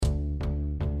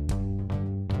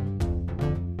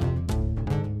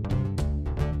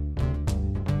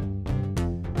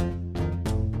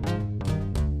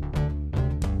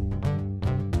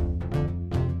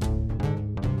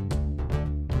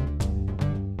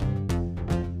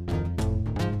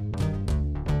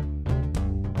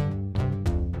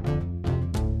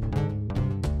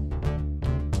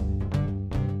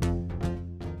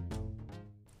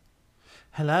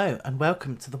Hello and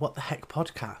welcome to the What the Heck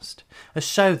podcast, a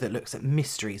show that looks at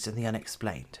mysteries and the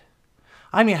unexplained.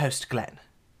 I'm your host Glenn.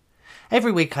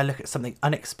 Every week I look at something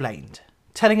unexplained,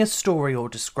 telling a story or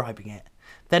describing it,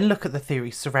 then look at the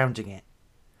theories surrounding it.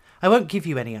 I won't give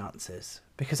you any answers,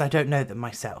 because I don't know them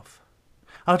myself.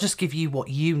 I'll just give you what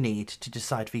you need to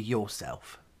decide for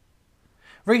yourself.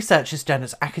 Research is done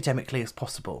as academically as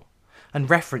possible, and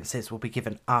references will be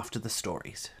given after the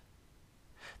stories.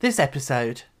 This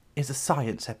episode is a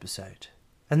science episode,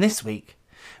 and this week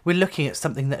we're looking at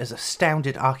something that has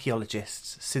astounded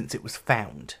archaeologists since it was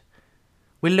found.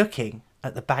 We're looking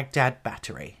at the Baghdad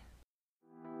Battery.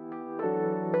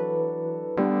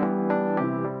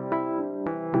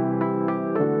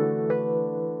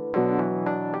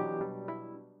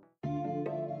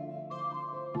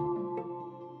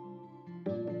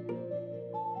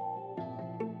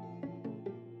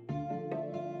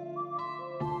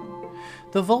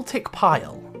 The Voltaic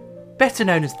pile, better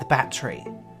known as the battery,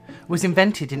 was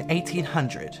invented in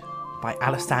 1800 by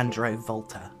Alessandro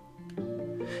Volta.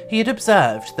 He had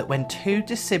observed that when two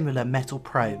dissimilar metal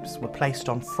probes were placed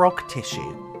on frog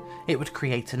tissue, it would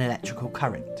create an electrical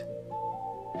current.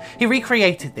 He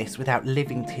recreated this without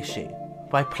living tissue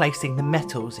by placing the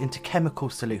metals into chemical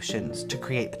solutions to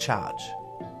create the charge.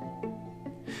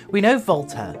 We know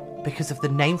Volta because of the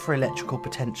name for electrical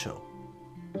potential.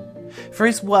 For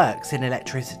his works in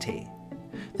electricity,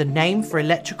 the name for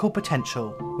electrical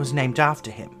potential was named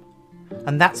after him,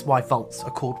 and that's why volts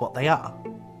are called what they are.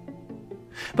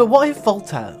 But what if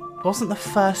Volta wasn't the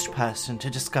first person to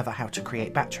discover how to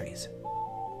create batteries?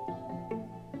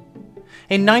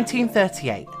 In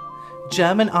 1938,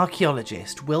 German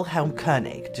archaeologist Wilhelm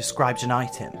Koenig described an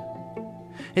item.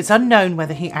 It's unknown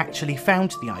whether he actually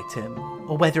found the item,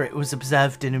 or whether it was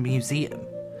observed in a museum,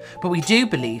 but we do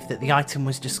believe that the item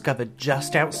was discovered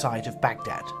just outside of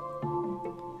Baghdad.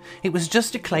 It was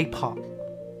just a clay pot,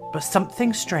 but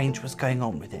something strange was going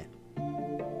on with it.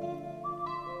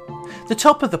 The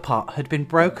top of the pot had been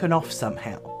broken off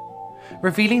somehow,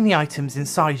 revealing the items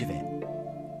inside of it.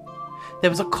 There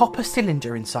was a copper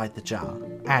cylinder inside the jar,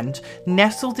 and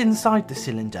nestled inside the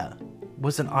cylinder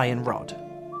was an iron rod.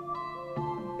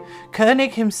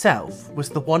 Koenig himself was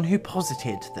the one who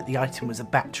posited that the item was a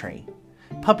battery,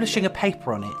 publishing a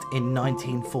paper on it in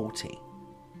 1940.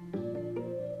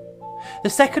 The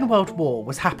Second World War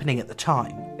was happening at the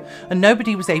time, and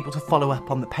nobody was able to follow up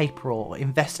on the paper or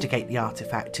investigate the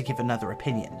artefact to give another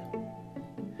opinion.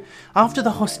 After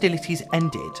the hostilities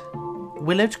ended,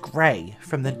 Willard Gray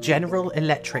from the General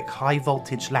Electric High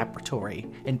Voltage Laboratory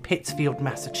in Pittsfield,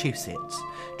 Massachusetts,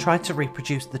 tried to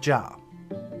reproduce the jar.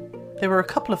 There were a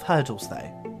couple of hurdles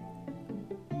though.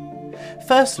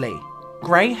 Firstly,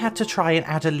 Gray had to try and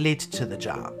add a lid to the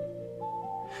jar.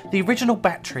 The original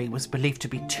battery was believed to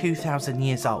be 2,000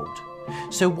 years old,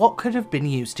 so what could have been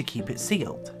used to keep it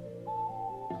sealed?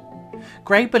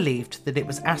 Gray believed that it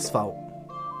was asphalt.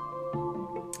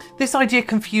 This idea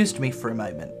confused me for a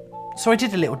moment, so I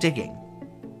did a little digging.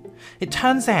 It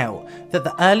turns out that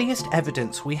the earliest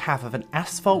evidence we have of an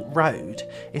asphalt road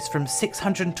is from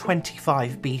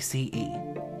 625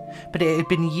 BCE, but it had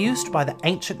been used by the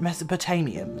ancient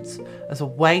Mesopotamians as a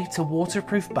way to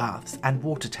waterproof baths and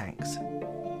water tanks.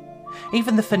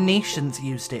 Even the Phoenicians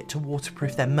used it to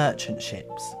waterproof their merchant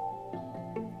ships.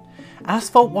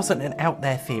 Asphalt wasn't an out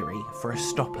there theory for a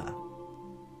stopper.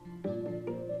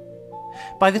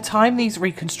 By the time these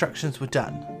reconstructions were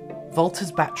done,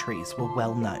 Volta's batteries were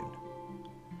well known.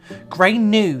 Gray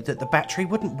knew that the battery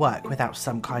wouldn't work without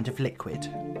some kind of liquid.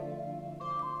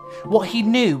 What he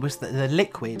knew was that the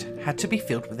liquid had to be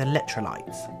filled with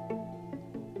electrolytes.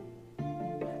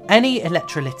 Any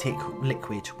electrolytic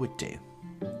liquid would do.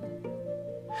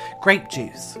 Grape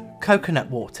juice, coconut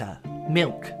water,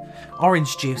 milk,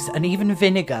 orange juice and even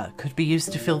vinegar could be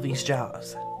used to fill these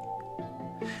jars.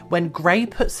 When Gray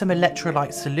put some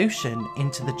electrolyte solution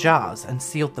into the jars and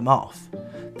sealed them off,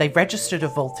 they registered a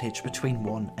voltage between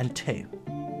 1 and 2.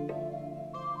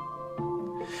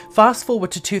 Fast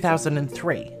forward to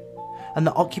 2003 and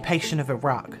the occupation of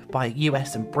Iraq by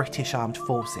US and British armed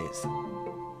forces.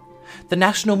 The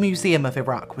National Museum of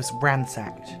Iraq was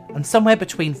ransacked, and somewhere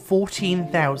between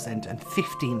 14,000 and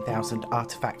 15,000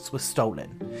 artefacts were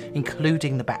stolen,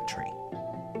 including the battery.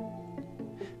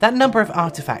 That number of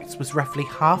artefacts was roughly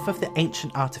half of the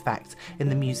ancient artefacts in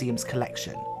the museum's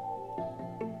collection.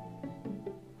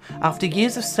 After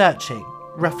years of searching,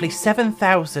 roughly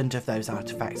 7,000 of those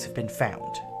artefacts have been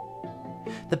found.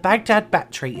 The Baghdad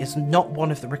battery is not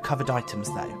one of the recovered items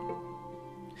though.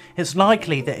 It's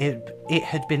likely that it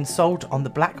had been sold on the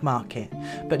black market,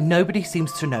 but nobody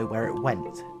seems to know where it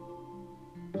went.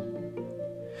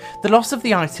 The loss of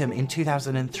the item in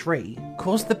 2003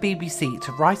 caused the BBC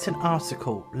to write an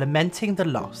article lamenting the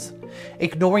loss,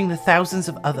 ignoring the thousands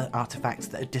of other artefacts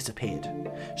that had disappeared,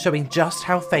 showing just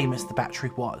how famous the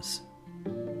battery was.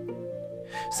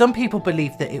 Some people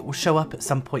believe that it will show up at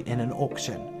some point in an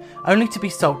auction, only to be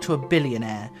sold to a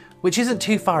billionaire, which isn't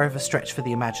too far of a stretch for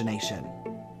the imagination.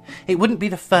 It wouldn't be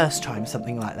the first time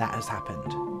something like that has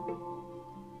happened.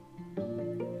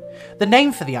 The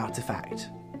name for the artefact,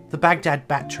 the Baghdad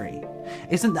Battery,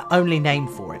 isn't the only name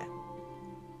for it.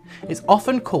 It's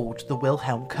often called the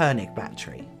Wilhelm Koenig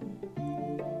Battery.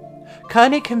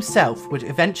 Koenig himself would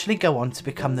eventually go on to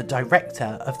become the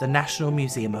director of the National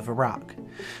Museum of Iraq,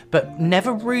 but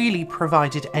never really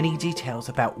provided any details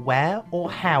about where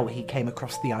or how he came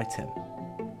across the item.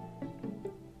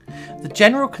 The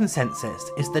general consensus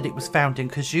is that it was found in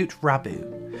Qujut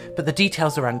Rabu, but the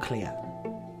details are unclear.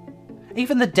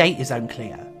 Even the date is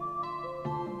unclear.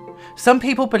 Some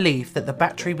people believe that the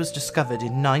battery was discovered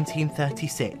in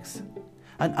 1936,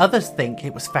 and others think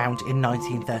it was found in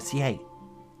 1938.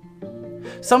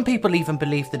 Some people even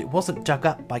believe that it wasn't dug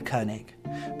up by Koenig,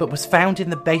 but was found in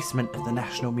the basement of the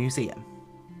National Museum.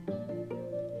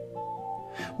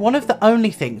 One of the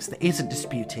only things that isn't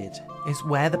disputed is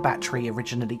where the battery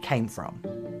originally came from.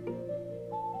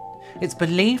 It's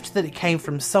believed that it came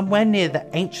from somewhere near the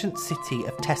ancient city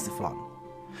of Ctesiphon,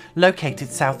 located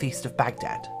southeast of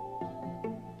Baghdad.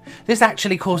 This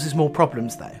actually causes more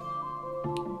problems though.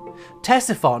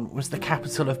 Ctesiphon was the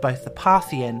capital of both the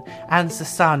Parthian and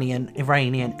Sasanian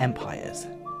Iranian empires.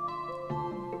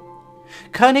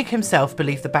 Koenig himself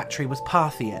believed the battery was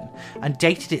Parthian and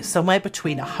dated it somewhere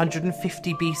between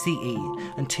 150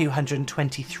 BCE and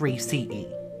 223 CE.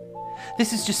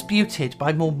 This is disputed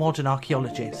by more modern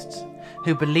archaeologists,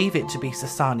 who believe it to be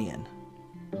Sasanian.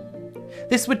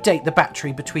 This would date the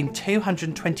battery between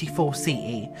 224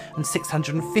 CE and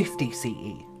 650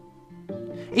 CE.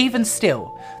 Even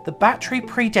still, the battery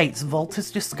predates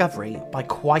Volta's discovery by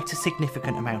quite a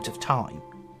significant amount of time.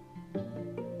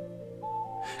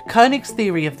 Koenig's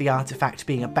theory of the artefact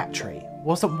being a battery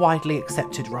wasn't widely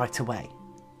accepted right away.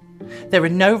 There are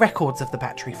no records of the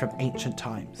battery from ancient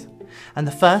times, and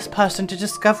the first person to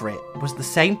discover it was the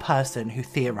same person who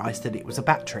theorised that it was a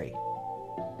battery.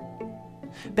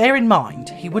 Bear in mind,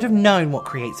 he would have known what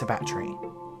creates a battery.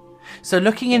 So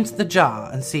looking into the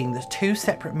jar and seeing the two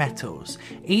separate metals,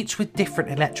 each with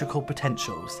different electrical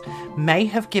potentials, may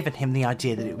have given him the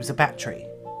idea that it was a battery.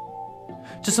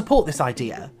 To support this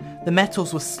idea, the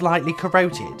metals were slightly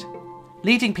corroded,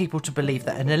 leading people to believe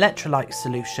that an electrolyte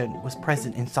solution was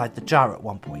present inside the jar at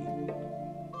one point.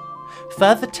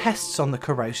 Further tests on the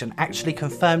corrosion actually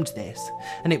confirmed this,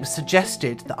 and it was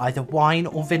suggested that either wine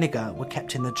or vinegar were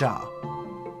kept in the jar.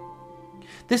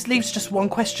 This leaves just one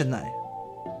question though.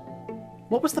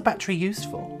 What was the battery used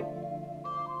for?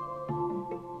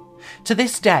 To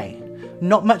this day,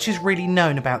 not much is really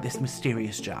known about this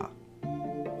mysterious jar.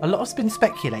 A lot has been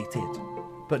speculated,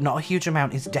 but not a huge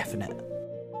amount is definite.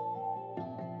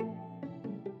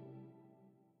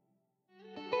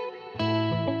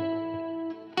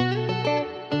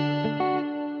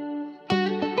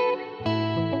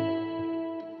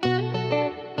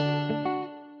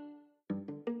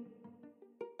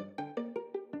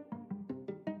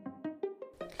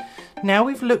 Now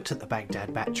we've looked at the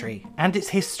Baghdad Battery and its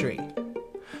history,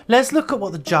 let's look at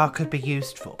what the jar could be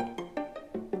used for.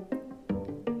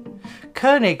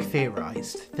 Koenig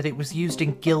theorised that it was used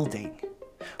in gilding,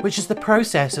 which is the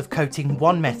process of coating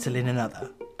one metal in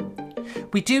another.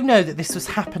 We do know that this was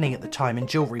happening at the time in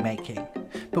jewellery making,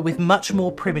 but with much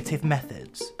more primitive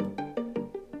methods.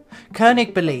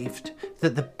 Koenig believed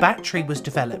that the battery was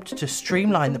developed to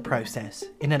streamline the process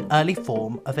in an early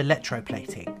form of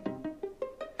electroplating.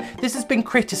 This has been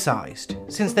criticised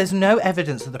since there's no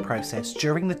evidence of the process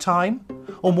during the time,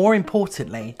 or more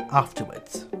importantly,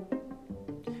 afterwards.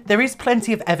 There is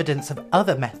plenty of evidence of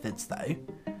other methods though,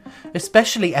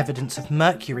 especially evidence of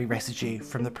mercury residue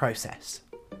from the process.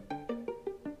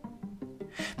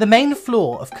 The main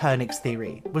flaw of Koenig's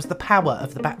theory was the power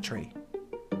of the battery.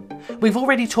 We've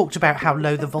already talked about how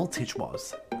low the voltage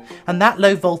was, and that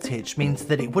low voltage means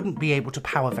that it wouldn't be able to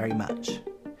power very much.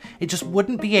 It just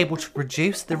wouldn't be able to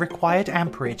produce the required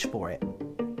amperage for it.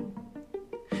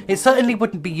 It certainly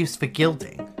wouldn't be used for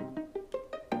gilding.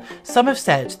 Some have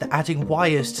said that adding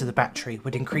wires to the battery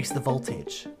would increase the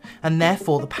voltage, and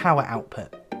therefore the power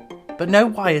output. But no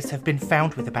wires have been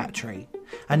found with the battery,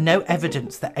 and no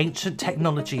evidence that ancient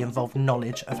technology involved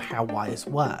knowledge of how wires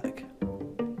work.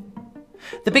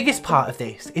 The biggest part of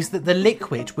this is that the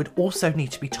liquid would also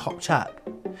need to be topped up,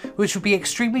 which would be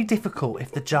extremely difficult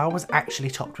if the jar was actually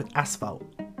topped with asphalt.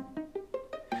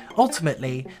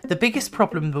 Ultimately, the biggest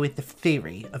problem with the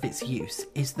theory of its use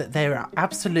is that there are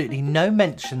absolutely no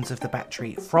mentions of the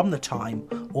battery from the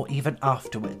time or even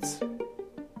afterwards.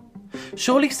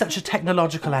 Surely such a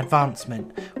technological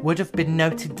advancement would have been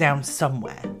noted down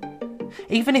somewhere.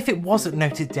 Even if it wasn't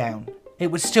noted down, it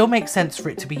would still make sense for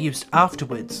it to be used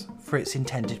afterwards for its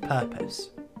intended purpose.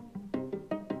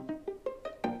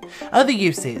 Other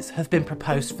uses have been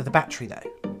proposed for the battery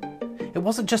though. It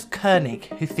wasn't just Koenig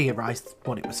who theorised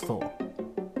what it was for.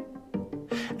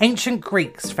 Ancient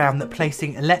Greeks found that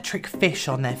placing electric fish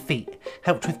on their feet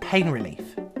helped with pain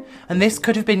relief, and this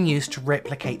could have been used to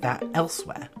replicate that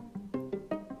elsewhere.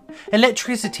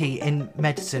 Electricity in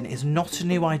medicine is not a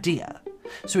new idea,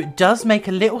 so it does make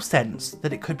a little sense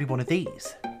that it could be one of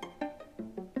these.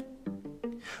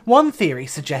 One theory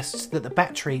suggests that the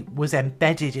battery was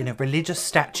embedded in a religious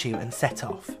statue and set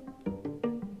off.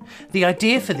 The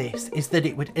idea for this is that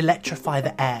it would electrify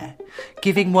the air,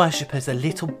 giving worshippers a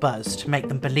little buzz to make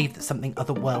them believe that something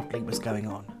otherworldly was going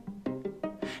on.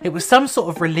 It was some sort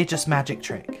of religious magic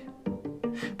trick.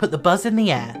 Put the buzz in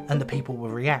the air and the people will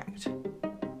react.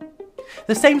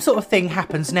 The same sort of thing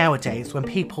happens nowadays when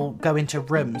people go into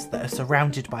rooms that are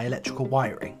surrounded by electrical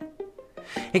wiring.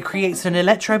 It creates an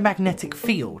electromagnetic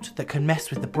field that can mess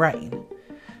with the brain.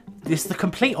 It's the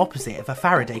complete opposite of a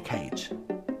Faraday cage,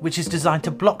 which is designed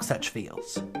to block such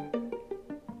fields.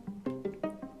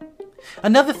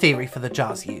 Another theory for the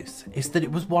jar's use is that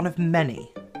it was one of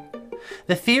many.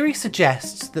 The theory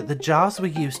suggests that the jars were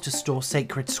used to store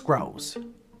sacred scrolls.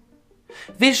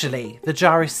 Visually, the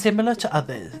jar is similar to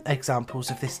other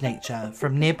examples of this nature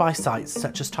from nearby sites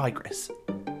such as Tigris.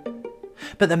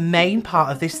 But the main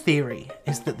part of this theory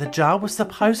is that the jar was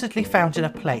supposedly found in a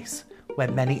place where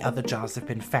many other jars have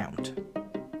been found.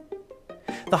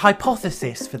 The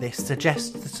hypothesis for this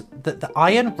suggests that the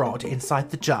iron rod inside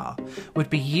the jar would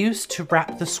be used to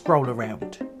wrap the scroll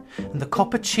around, and the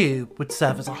copper tube would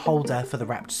serve as a holder for the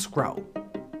wrapped scroll.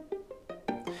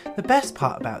 The best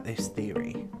part about this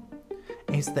theory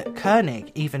is that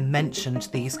Koenig even mentioned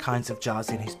these kinds of jars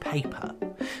in his paper,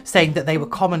 saying that they were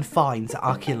common finds at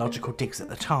archaeological digs at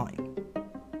the time.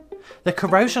 The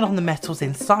corrosion on the metals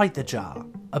inside the jar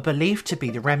are believed to be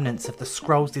the remnants of the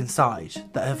scrolls inside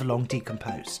that have long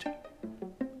decomposed.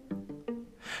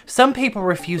 Some people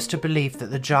refuse to believe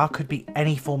that the jar could be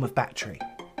any form of battery.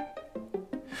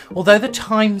 Although the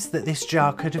times that this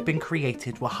jar could have been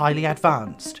created were highly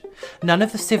advanced, none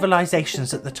of the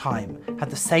civilizations at the time had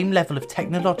the same level of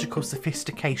technological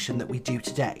sophistication that we do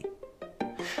today.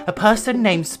 A person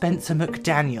named Spencer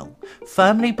McDaniel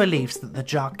firmly believes that the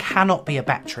jar cannot be a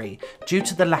battery due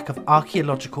to the lack of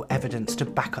archaeological evidence to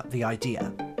back up the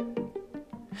idea.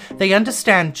 They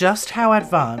understand just how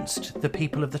advanced the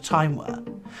people of the time were,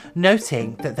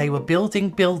 noting that they were building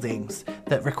buildings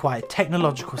that required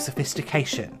technological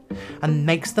sophistication, and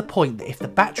makes the point that if the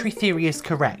battery theory is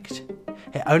correct,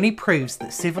 it only proves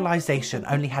that civilization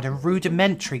only had a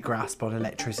rudimentary grasp on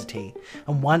electricity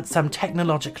and weren't some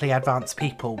technologically advanced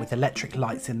people with electric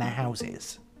lights in their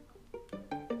houses.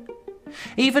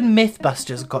 Even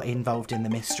Mythbusters got involved in the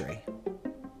mystery.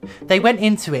 They went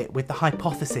into it with the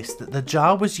hypothesis that the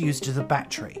jar was used as a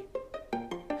battery.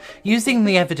 Using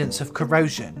the evidence of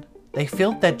corrosion, they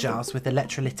filled their jars with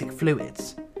electrolytic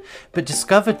fluids, but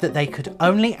discovered that they could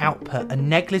only output a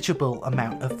negligible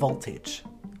amount of voltage.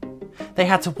 They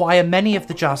had to wire many of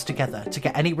the jars together to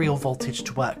get any real voltage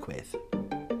to work with.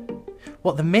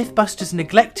 What the Mythbusters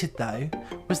neglected, though,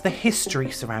 was the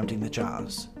history surrounding the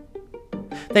jars.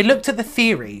 They looked at the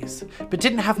theories, but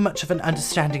didn't have much of an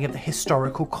understanding of the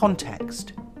historical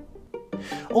context.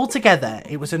 Altogether,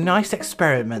 it was a nice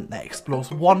experiment that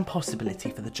explores one possibility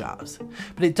for the jars,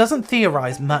 but it doesn't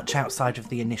theorise much outside of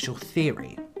the initial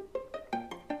theory.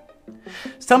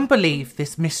 Some believe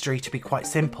this mystery to be quite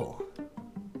simple.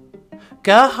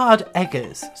 Gerhard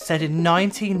Eggers said in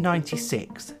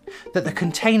 1996 that the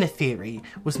container theory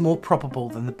was more probable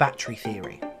than the battery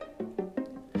theory.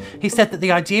 He said that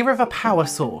the idea of a power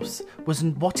source was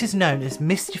what is known as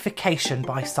mystification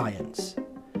by science,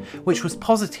 which was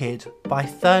posited by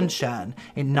Thurnschuh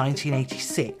in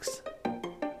 1986.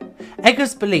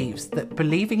 Eggers believes that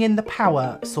believing in the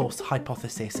power source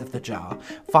hypothesis of the jar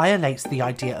violates the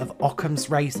idea of Occam's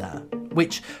razor,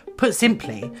 which, put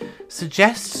simply,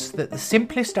 suggests that the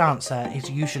simplest answer is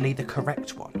usually the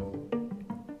correct one.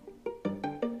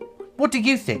 What do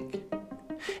you think?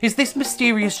 Is this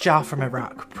mysterious jar from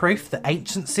Iraq proof that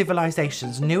ancient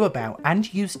civilizations knew about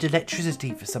and used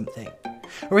electricity for something?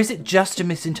 Or is it just a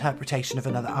misinterpretation of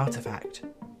another artefact?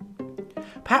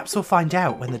 Perhaps we'll find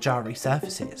out when the jar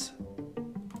resurfaces.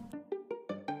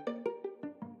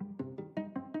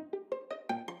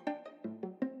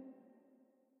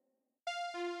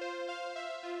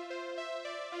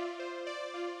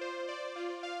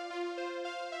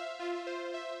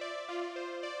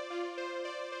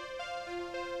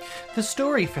 The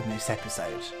story from this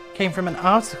episode came from an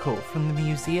article from the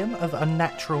Museum of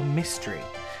Unnatural Mystery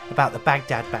about the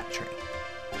Baghdad Battery,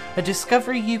 a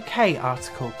Discovery UK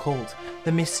article called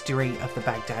The Mystery of the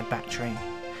Baghdad Battery,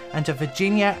 and a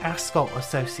Virginia Asphalt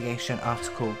Association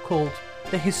article called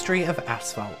The History of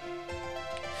Asphalt.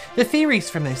 The theories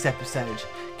from this episode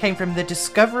came from the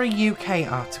Discovery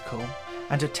UK article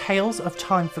and a Tales of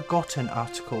Time Forgotten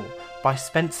article by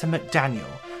Spencer McDaniel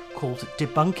called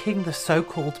Debunking the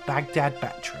So-Called Baghdad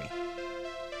Battery.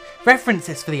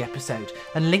 References for the episode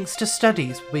and links to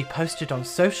studies will be posted on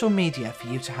social media for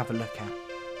you to have a look at.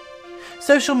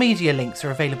 Social media links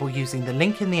are available using the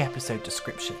link in the episode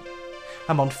description.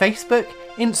 I'm on Facebook,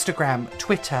 Instagram,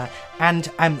 Twitter,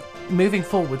 and I'm moving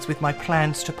forwards with my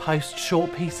plans to post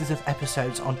short pieces of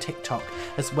episodes on TikTok,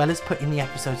 as well as putting the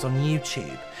episodes on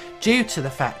YouTube, due to the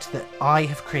fact that I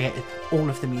have created all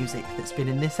of the music that's been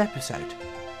in this episode.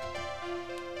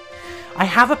 I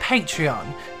have a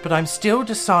Patreon, but I'm still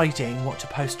deciding what to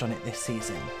post on it this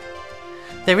season.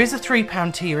 There is a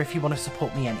 £3 tier if you want to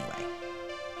support me anyway.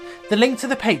 The link to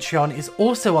the Patreon is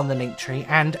also on the Linktree,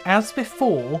 and as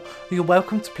before, you're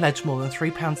welcome to pledge more than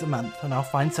 £3 a month and I'll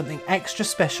find something extra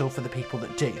special for the people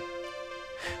that do.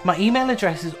 My email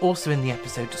address is also in the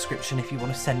episode description if you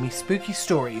want to send me spooky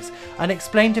stories,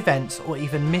 unexplained events, or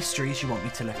even mysteries you want me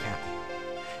to look at.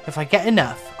 If I get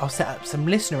enough, I'll set up some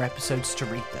listener episodes to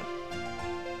read them.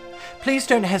 Please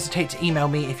don't hesitate to email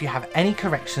me if you have any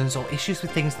corrections or issues with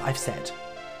things that I've said.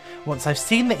 Once I've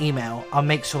seen the email, I'll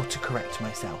make sure to correct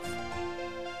myself.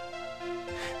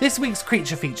 This week's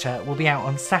creature feature will be out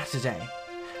on Saturday,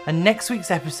 and next week's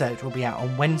episode will be out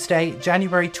on Wednesday,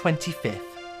 January 25th,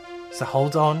 so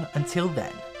hold on until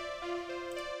then.